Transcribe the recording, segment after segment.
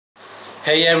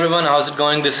Hey everyone, how's it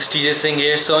going? This is TJ Singh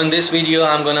here. So in this video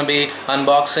I'm gonna be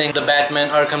unboxing the Batman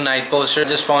Arkham Knight poster.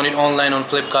 Just found it online on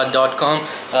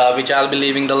flipkart.com, which I'll be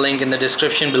leaving the link in the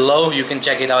description below. You can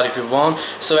check it out if you want.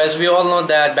 So as we all know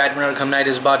that Batman Arkham Knight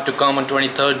is about to come on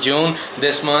 23rd June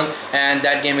this month, and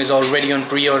that game is already on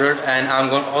pre-order, and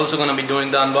I'm also gonna be doing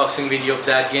the unboxing video of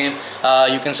that game.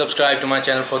 You can subscribe to my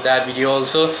channel for that video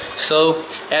also. So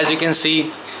as you can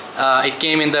see, it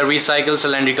came in the recycled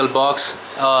cylindrical box.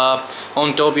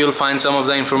 On top you'll find some of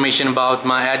the information about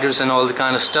my address and all the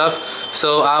kind of stuff.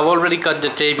 So I've already cut the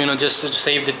tape, just to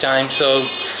save the time. So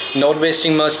not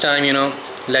wasting much time,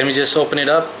 let me just open it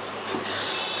up.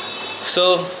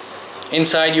 So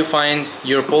inside you find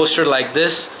your poster like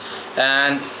this,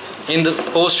 and in the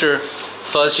poster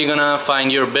first you're gonna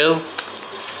find your bill,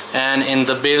 and in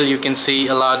the bill you can see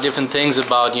a lot of different things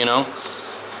about,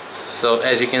 so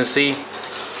as you can see,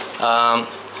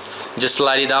 just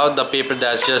slide it out, the paper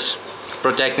that's just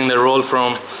protecting the roll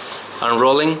from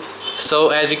unrolling. So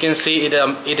as you can see,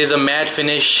 it is a matte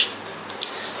finish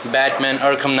Batman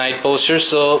Arkham Knight poster.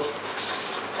 So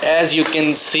as you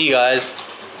can see guys,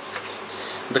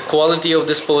 the quality of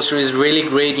this poster is really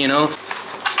great.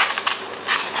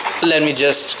 Let me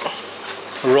just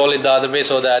roll it the other way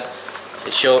so that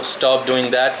it should stop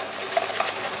doing that.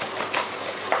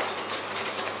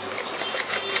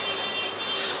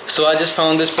 So I just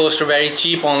found this poster very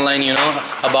cheap online,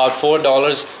 about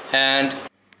 $4. And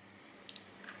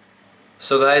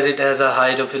so guys, it has a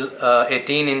height of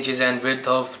 18 inches and width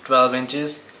of 12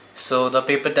 inches. So the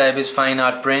paper type is fine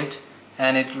art print,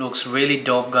 and it looks really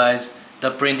dope guys.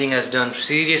 The printing has done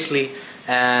seriously,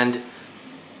 and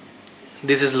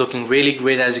this is looking really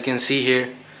great. As you can see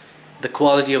here, the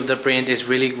quality of the print is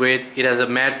really great. It has a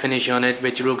matte finish on it,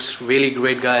 which looks really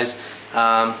great guys.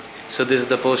 So this is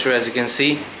the poster as you can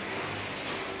see,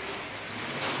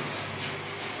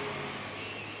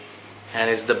 and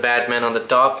it's the Batman on the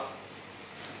top,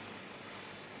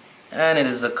 and it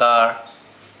is the car.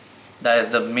 That is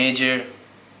the major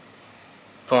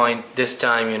point this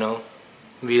time.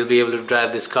 We'll be able to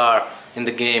drive this car in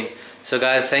the game. So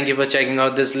guys, thank you for checking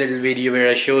out this little video where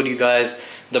I showed you guys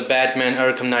the Batman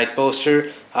Arkham Knight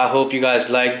poster. I hope you guys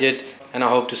liked it, and I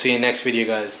hope to see you in next video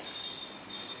guys.